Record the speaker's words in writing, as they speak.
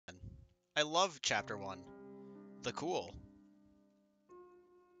I love Chapter 1. The cool.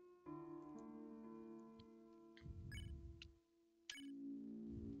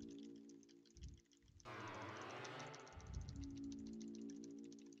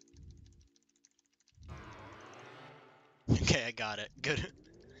 Okay, I got it. Good.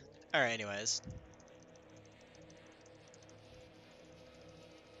 Alright, anyways.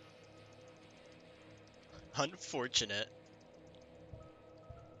 Unfortunate.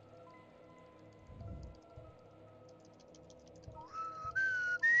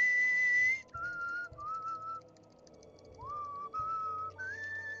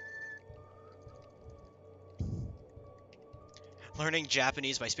 Learning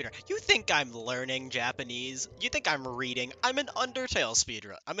Japanese by speedrun. You think I'm learning Japanese? You think I'm reading? I'm an Undertale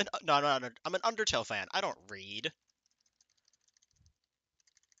speedrun. I'm an Undertale fan. I don't read.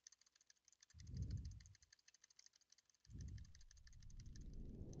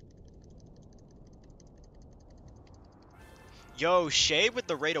 Yo, Shay with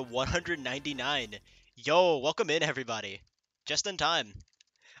the rate of 199. Yo, welcome in everybody. Just in time.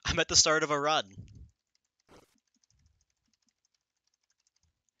 I'm at the start of a run.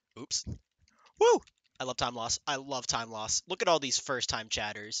 Oops. Woo! I love time loss. I love time loss. Look at all these first time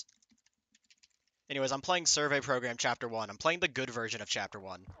chatters. Anyways, I'm playing Survey Program Chapter 1. I'm playing the good version of Chapter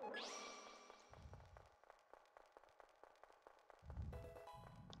 1.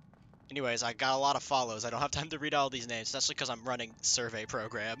 Anyways, I got a lot of follows. I don't have time to read all these names, especially because I'm running Survey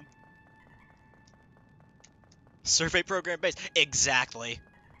Program. Survey Program base. Exactly.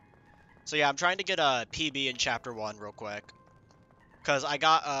 So yeah, I'm trying to get a PB in Chapter 1 real quick. Because I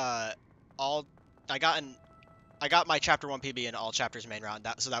got, all... I got my Chapter 1 PB in all chapters main round,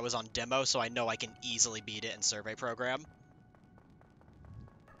 so that was on demo, so I know I can easily beat it in Survey Program.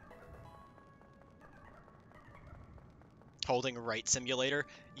 Holding right simulator.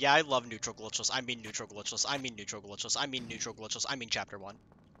 Yeah, I love neutral glitchless. I mean neutral glitchless. I mean neutral glitchless. I mean neutral glitchless. I mean Chapter 1.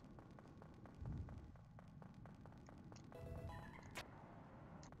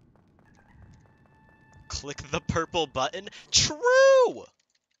 Click the purple button. True!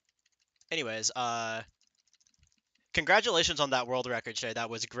 Anyways, congratulations on that world record, Shay. That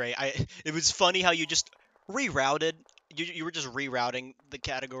was great. It was funny how you just rerouted. You were just rerouting the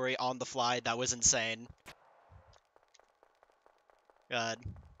category on the fly. That was insane. God.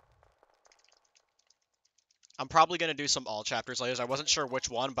 I'm probably gonna do some all chapters later. I wasn't sure which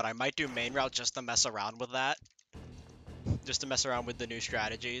one, but I might do main route just to mess around with that. Just to mess around with the new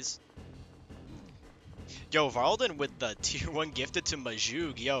strategies. Yo, Varlden with the tier 1 gifted to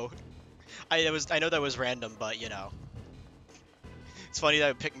Majoog. Yo, I know that was random, but you know. It's funny that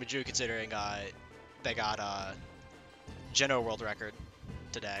I picked Majoog considering they got Geno world record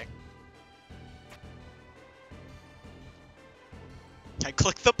today. I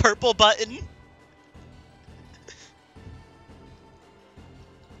clicked the purple button.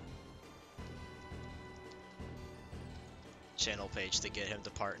 Channel page to get him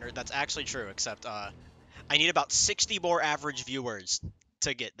to partner. That's actually true, except I need about 60 more average viewers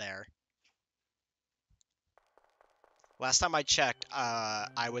to get there. Last time I checked,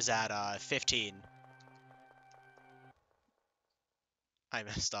 I was at 15. I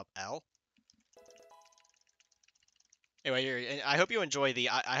messed up L. Anyway, I hope you enjoy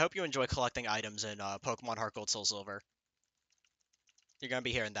I hope you enjoy collecting items in Pokemon Heart Gold Soul Silver. You're gonna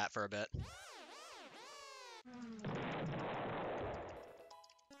be hearing that for a bit.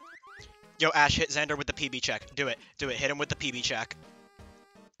 Yo, Ash, hit Xander with the PB check. Do it. Do it. Hit him with the PB check.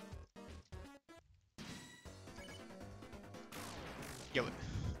 Yo.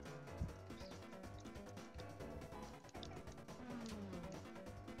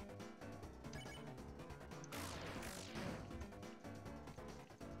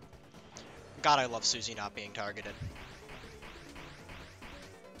 God, I love Susie not being targeted.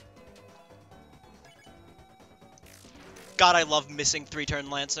 God, I love missing 3-turn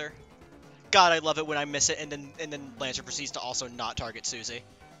Lancer. God, I love it when I miss it and then Lancer proceeds to also not target Susie.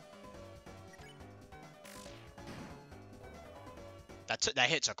 That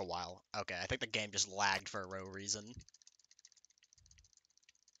hit took a while. Okay, I think the game just lagged for no reason.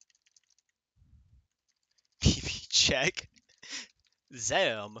 PB check.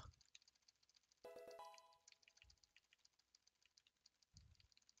 Zam.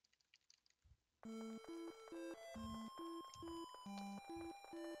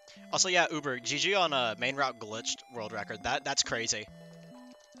 Also, yeah, Uber, GG on a main route glitched world record. That's crazy.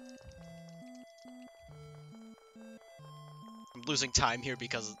 I'm losing time here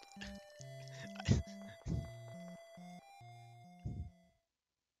because...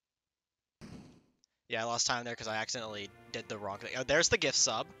 yeah, I lost time there because I accidentally did the wrong thing. Oh, there's the gift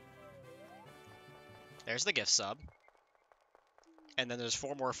sub. There's the gift sub. And then there's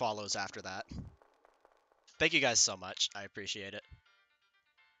 4 more follows after that. Thank you guys so much. I appreciate it.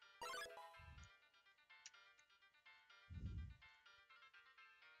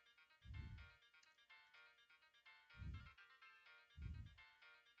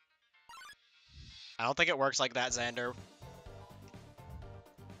 I don't think it works like that, Xander.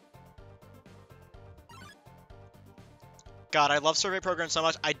 God, I love survey programs so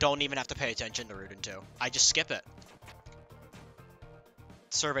much, I don't even have to pay attention to Rudin 2. I just skip it.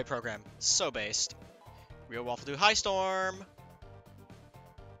 Survey program. So based. Real Waffle do High Storm!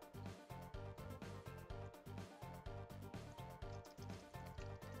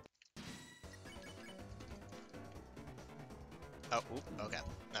 Oh, oop, okay.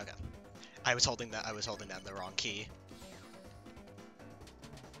 Okay. I was holding that in the wrong key.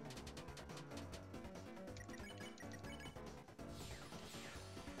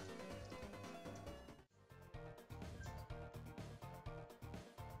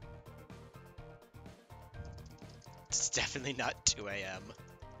 It's definitely not 2 a.m.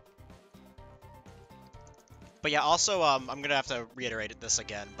 But yeah, also, I'm gonna have to reiterate this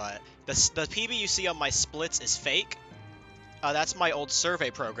again, but the PB you see on my splits is fake. That's my old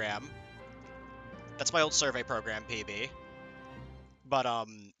survey program. That's my old survey program PB. But,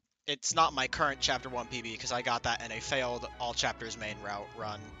 it's not my current Chapter 1 PB, because I got that in a failed all chapters main route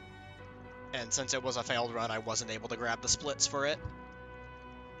run. And since it was a failed run, I wasn't able to grab the splits for it.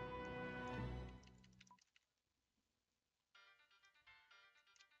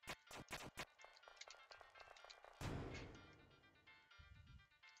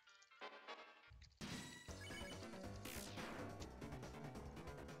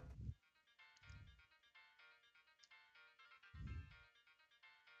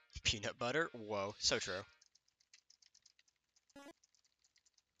 Peanut butter? Whoa, so true.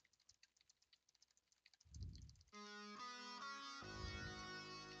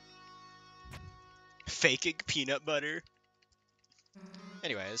 Faking peanut butter?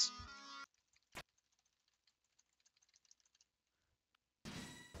 Anyways.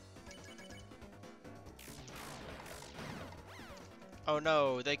 Oh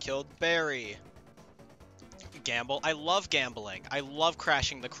no, they killed Barry. Gamble. I love gambling. I love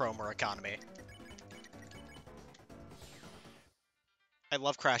crashing the Chromer economy. I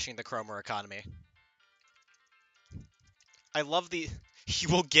love crashing the Chromer economy. I love the... You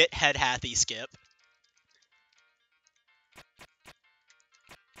will get head hathy skip.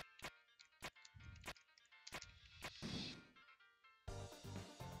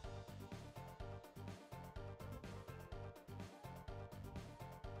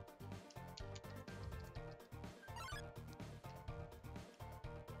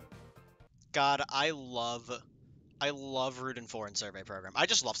 God, I love Rudin 4 and Survey Program. I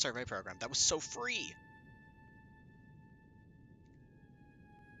just love Survey Program. That was so free.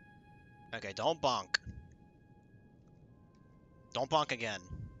 Okay, don't bonk. Don't bonk again.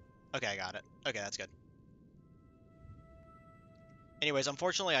 Okay, I got it. Okay, that's good. Anyways,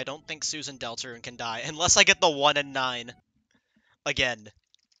 unfortunately, I don't think Susan Deltarune can die unless I get the 1 and 9 again.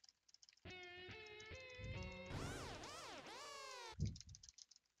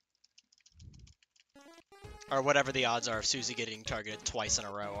 Or whatever the odds are of Susie getting targeted twice in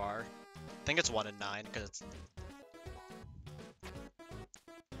a row are. I think it's 1 and 9, because it's...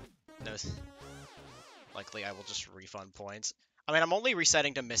 No. Likely I will just refund points. I mean, I'm only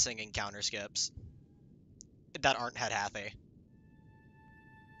resetting to missing encounter skips that aren't head hathy.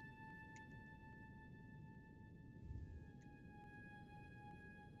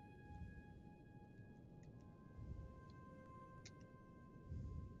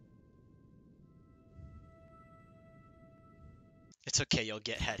 It's okay, you'll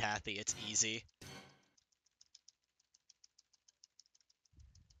get head hathy, it's easy.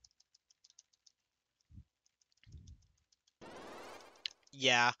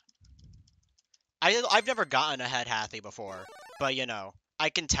 Yeah. I've never gotten a head hathy before, but you know, I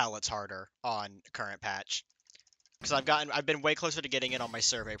can tell it's harder on current patch. Because I've been way closer to getting it on my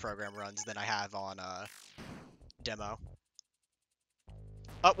survey program runs than I have on demo.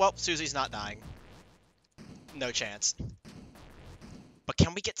 Oh, well, Susie's not dying. No chance. But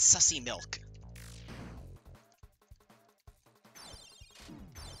can we get sussy milk?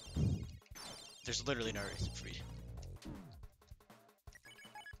 There's literally no reason for me.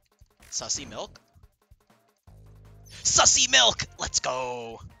 Sussy milk? Sussy milk! Let's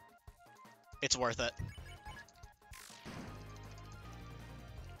go! It's worth it.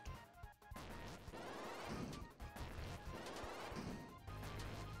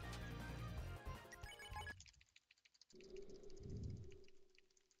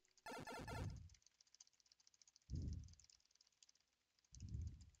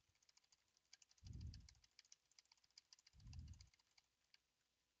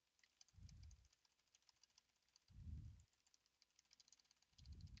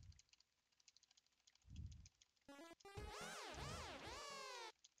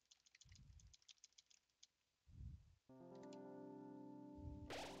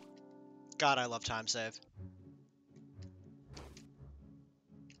 God, I love time save.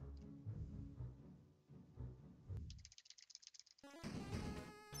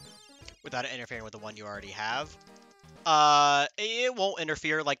 Without it interfering with the one you already have. It won't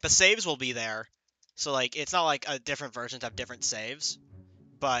interfere. Like, the saves will be there. So, like, it's not like different versions have different saves.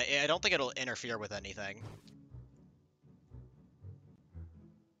 But I don't think it'll interfere with anything.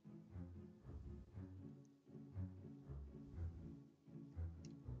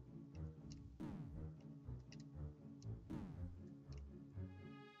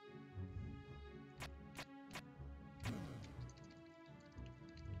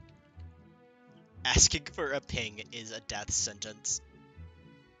 Asking for a ping is a death sentence.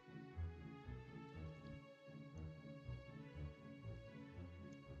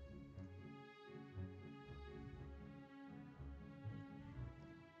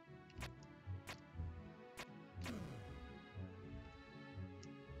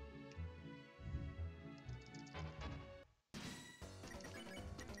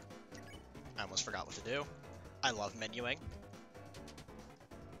 I almost forgot what to do. I love menuing.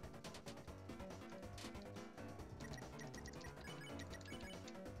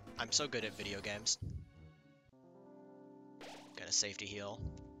 I'm so good at video games. Got a safety heal.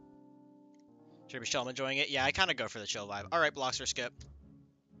 Should be chill. I'm enjoying it. Yeah, I kind of go for the chill vibe. Alright, blocks for skip.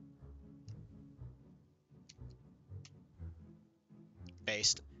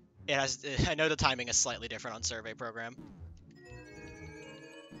 Based. It has. I know the timing is slightly different on survey program.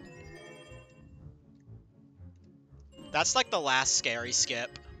 That's like the last scary skip,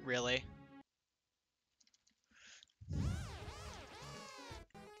 really.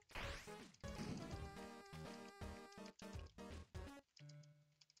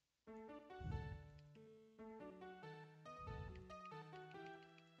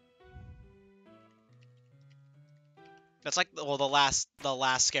 That's like well the last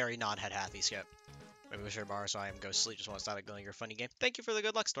scary non-head happy skip. Maybe we should borrow so I am go sleep. Just want to stop going your funny game. Thank you for the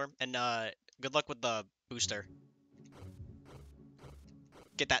good luck, Storm, and good luck with the booster.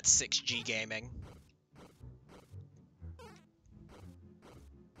 Get that 6G gaming.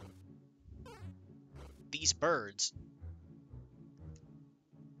 These birds.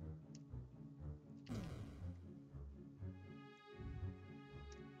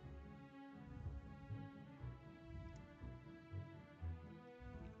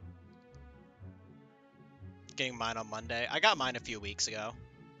 Getting mine on Monday. I got mine a few weeks ago.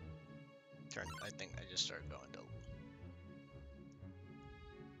 I think I just started going to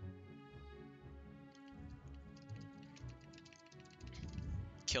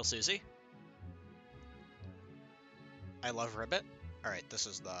kill Susie. I love Ribbit. Alright, this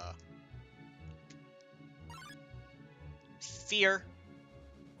is the fear.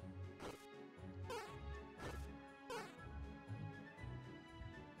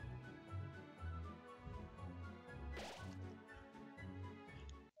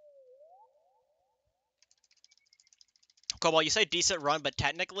 Cobalt, you say decent run, but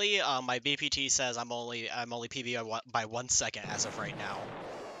technically, my BPT says I'm only PB by 1 second as of right now.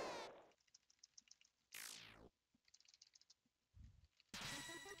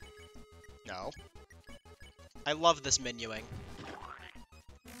 No. I love this menuing.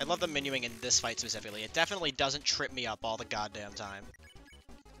 I love the menuing in this fight specifically. It definitely doesn't trip me up all the goddamn time.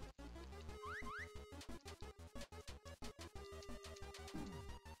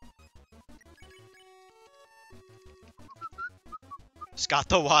 Scott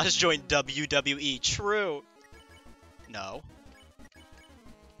the Waz joined WWE. True. No.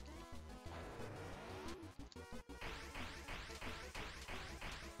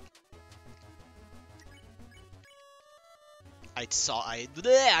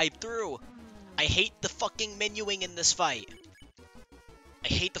 I threw. I hate the fucking menuing in this fight. I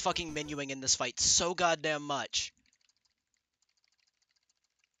hate the fucking menuing in this fight so goddamn much.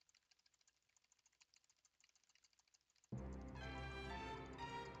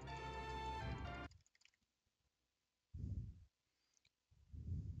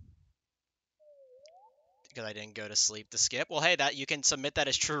 Because I didn't go to sleep to skip. Well, hey, that you can submit that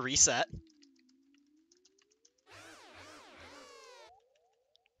as true reset.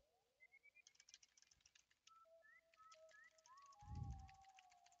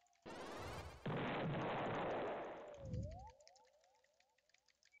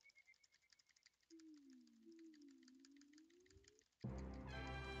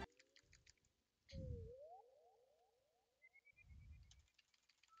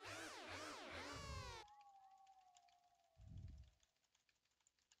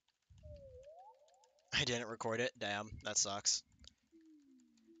 I didn't record it. Damn, that sucks.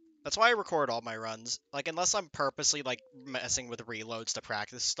 That's why I record all my runs. Like, unless I'm purposely, like, messing with reloads to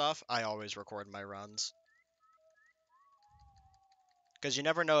practice stuff, I always record my runs. Because you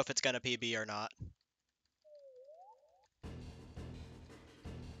never know if it's gonna PB or not.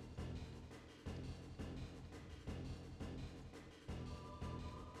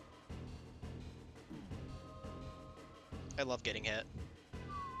 I love getting hit.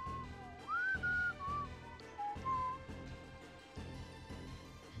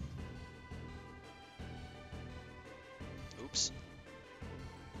 Oops.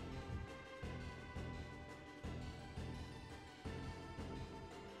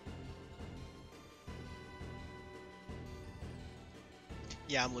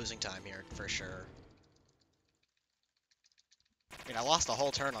 Yeah, I'm losing time here, for sure. I mean, I lost a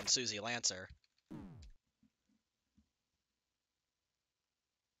whole turn on Susie Lancer.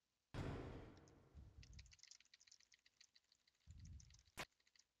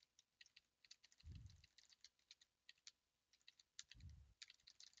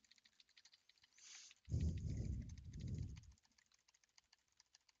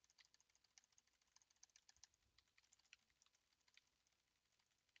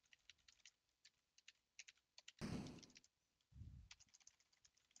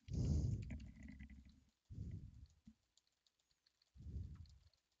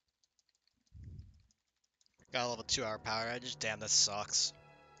 Got a level 2-hour power outage. Damn, this sucks.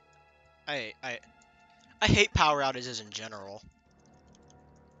 I, I, I hate power outages in general.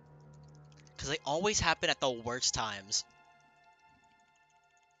 Because they always happen at the worst times.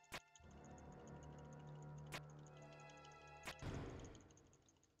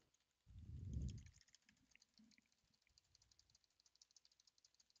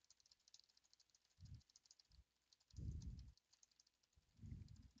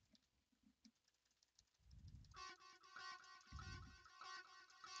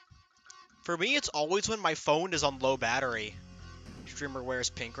 For me, it's always when my phone is on low battery. Streamer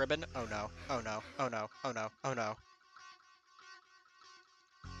wears pink ribbon. Oh no. Oh no. Oh no. Oh no. Oh no.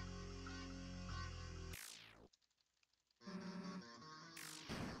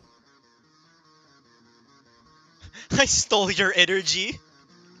 I stole your energy.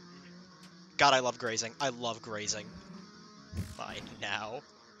 God, I love grazing. I love grazing. Fine now.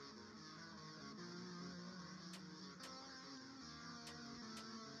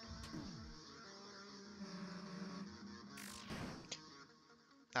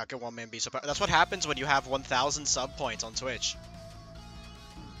 How can one man be so powerful? That's what happens when you have 1,000 sub points on Twitch.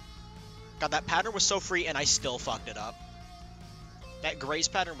 God, that pattern was so free and I still fucked it up. That graze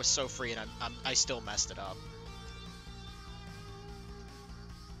pattern was so free and I still messed it up.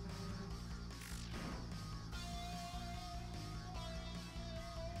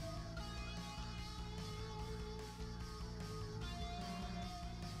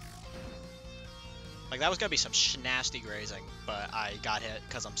 Like, that was gonna be some nasty grazing, but I got hit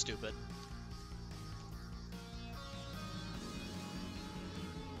because I'm stupid.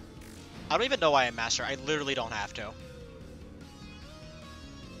 I don't even know why I'm master. I literally don't have to.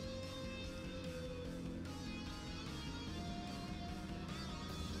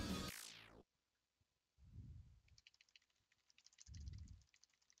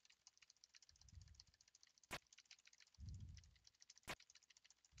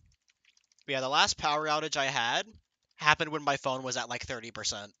 But yeah, the last power outage I had happened when my phone was at like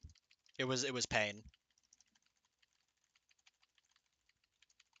 30%. It was pain.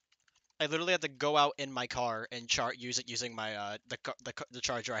 I literally had to go out in my car and use it using my the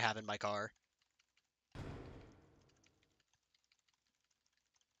charger I have in my car.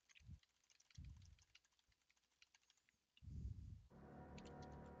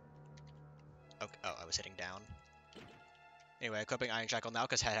 Okay, oh, I was hitting down. Anyway, equipping Iron Shackle now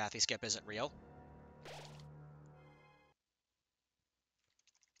because head Hathy skip isn't real.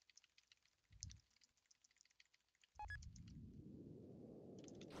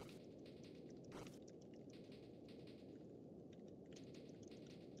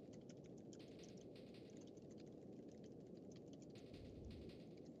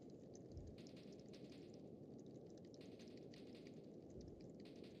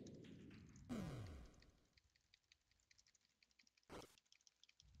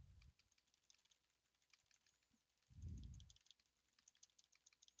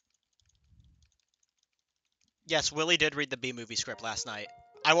 Yes, Willie did read the B-movie script last night.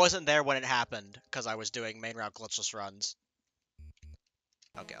 I wasn't there when it happened because I was doing main route glitchless runs.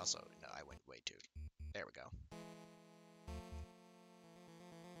 Okay, also, no, I went way too. There we go.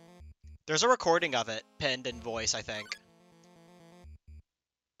 There's a recording of it pinned in voice, I think.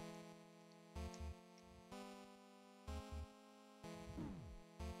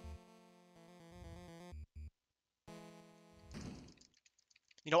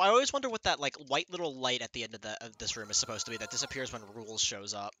 You know, I always wonder what that, like, white little light at the end of this room is supposed to be that disappears when Rules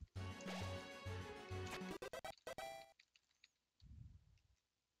shows up.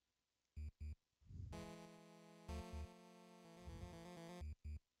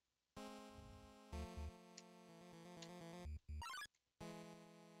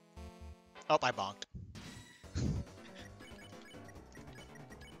 Oh, I bonked.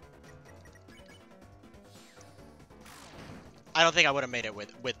 I don't think I would have made it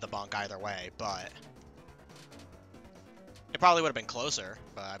with the bonk either way, but it probably would have been closer,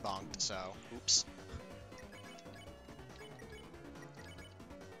 but I bonked, so oops.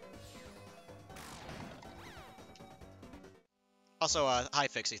 Also, hi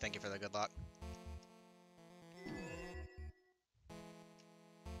Fixie, thank you for the good luck.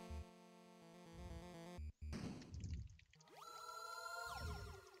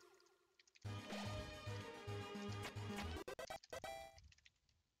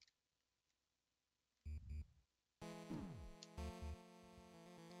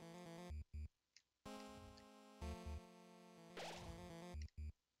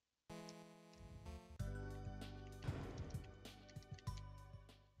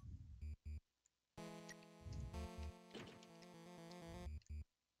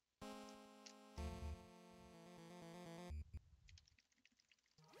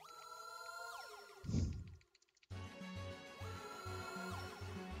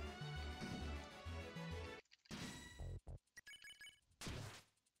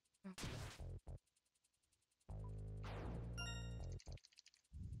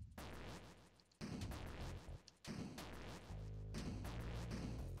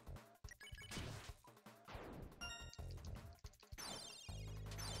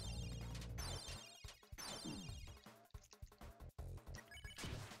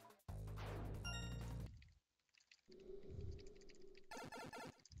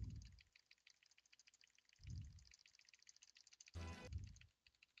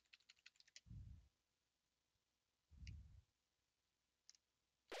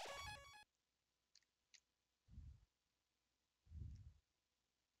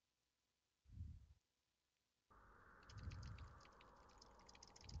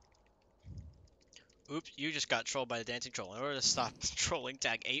 Oops, you just got trolled by the dancing troll. In order to stop trolling,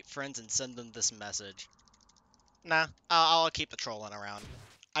 tag 8 friends and send them this message. Nah, I'll keep the trolling around.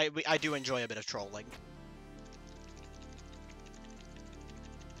 I do enjoy a bit of trolling.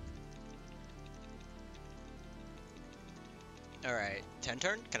 Alright, 10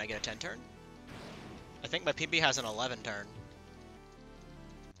 turn? Can I get a 10 turn? I think my PB has an 11 turn.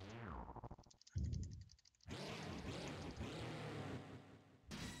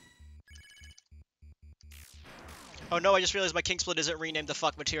 Oh no, I just realized my King Split isn't renamed the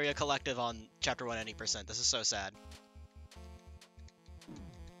Fuck Materia Collective on Chapter 1 any percent. This is so sad.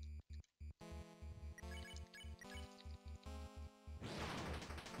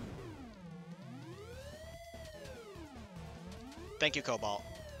 Thank you, Cobalt.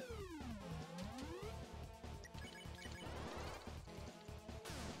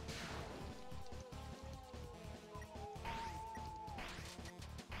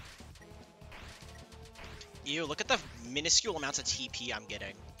 Ew, look at the minuscule amounts of TP I'm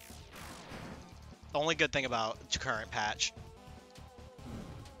getting. The only good thing about the current patch.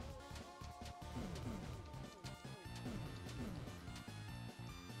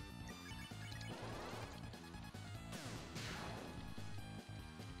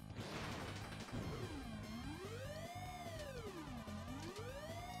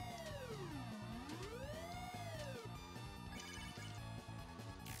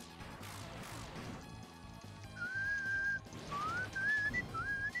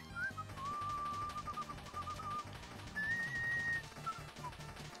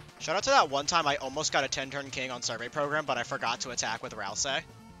 Shout out to that one time I almost got a 10-turn king on Survey Program, but I forgot to attack with Rouse.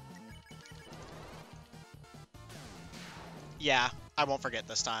 Yeah, I won't forget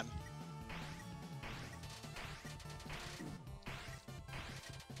this time.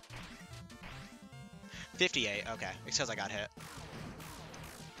 $58, okay. It's because I got hit.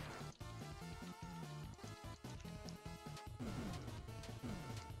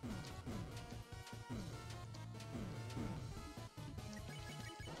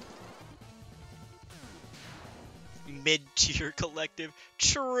 Mid-tier collective.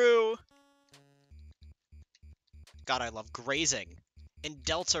 True. God, I love grazing. In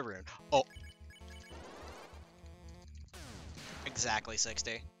Deltarune. Oh. Exactly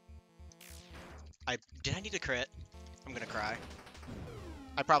 60. Did I need a crit? I'm gonna cry.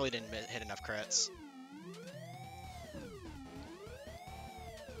 I probably didn't hit enough crits.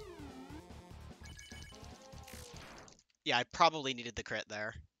 Yeah, probably needed the crit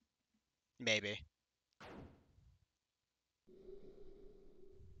there. Maybe.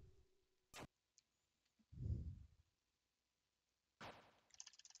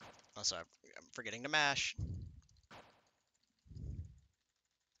 Also, I'm forgetting to mash.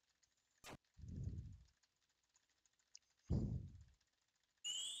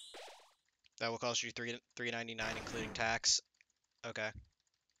 That will cost you $3.99 including tax. Okay.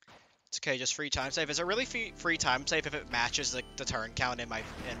 It's okay, just free time save. Is it really free time save if it matches the turn count in my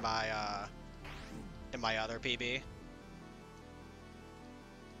other PB?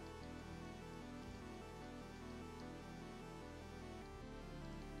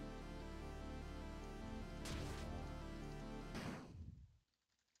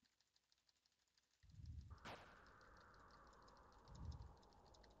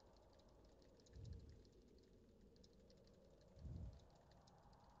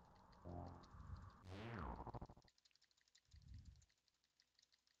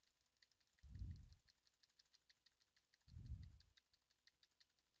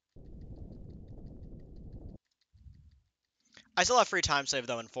 I still have free time save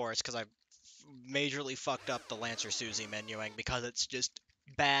though in Forest because I majorly fucked up the Lancer Susie menuing because it's just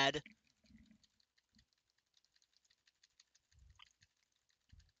bad.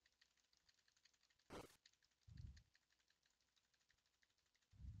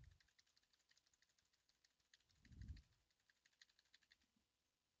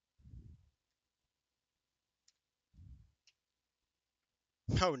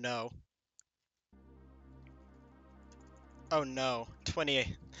 Oh no. Oh no.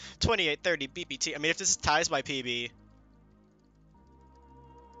 2830 BPT. I mean, if this ties my PB.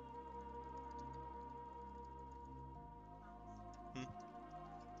 Hmm.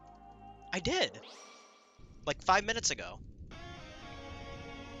 I did. Like 5 minutes ago.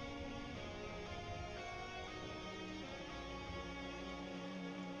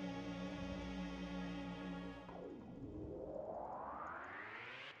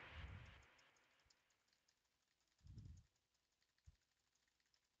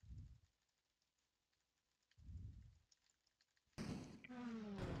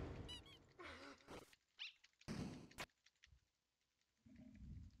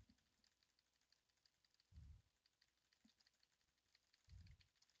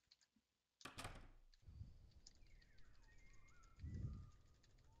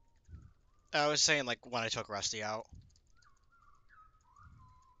 I was saying like when I took Rusty out.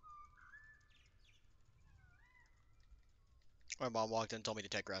 My mom walked in and told me to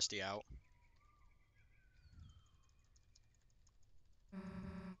take Rusty out.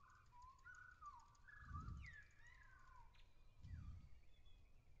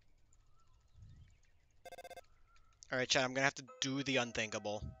 Alright, Chad, I'm gonna have to do the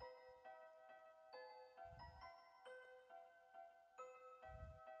unthinkable.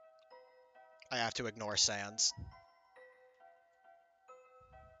 I have to ignore Sans.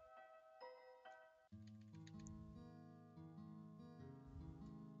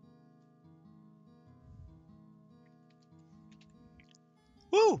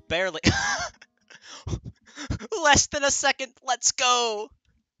 Woo! Barely. Less than a second. Let's go.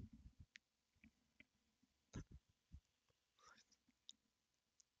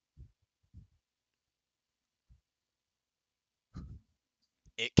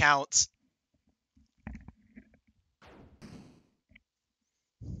 It counts.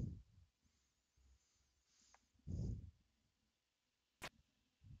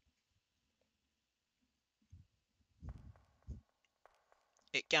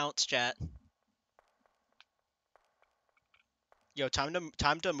 It counts, chat. Yo, time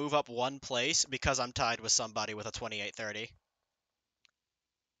to move up one place because I'm tied with somebody with a 2830.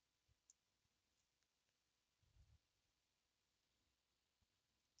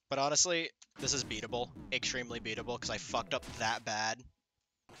 But honestly, this is beatable. Extremely beatable because I fucked up that bad.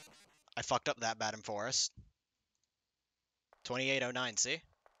 I fucked up that bad in Forest. 2809, see?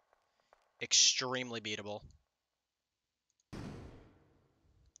 Extremely beatable.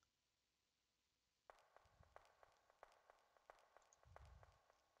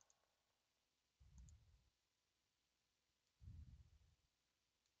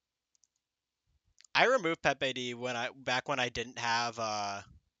 I removed Pepe D back when I didn't have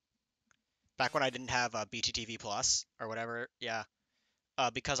BTTV Plus or whatever. Yeah.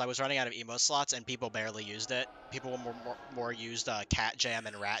 Because I was running out of emo slots and people barely used it. People more used Cat Jam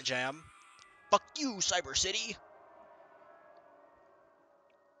and Rat Jam. Fuck you, Cyber City.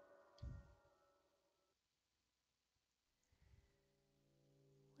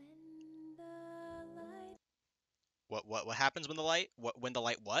 What happens when the light? When the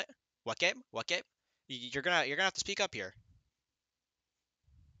light what? What game? What game? You're gonna have to speak up here.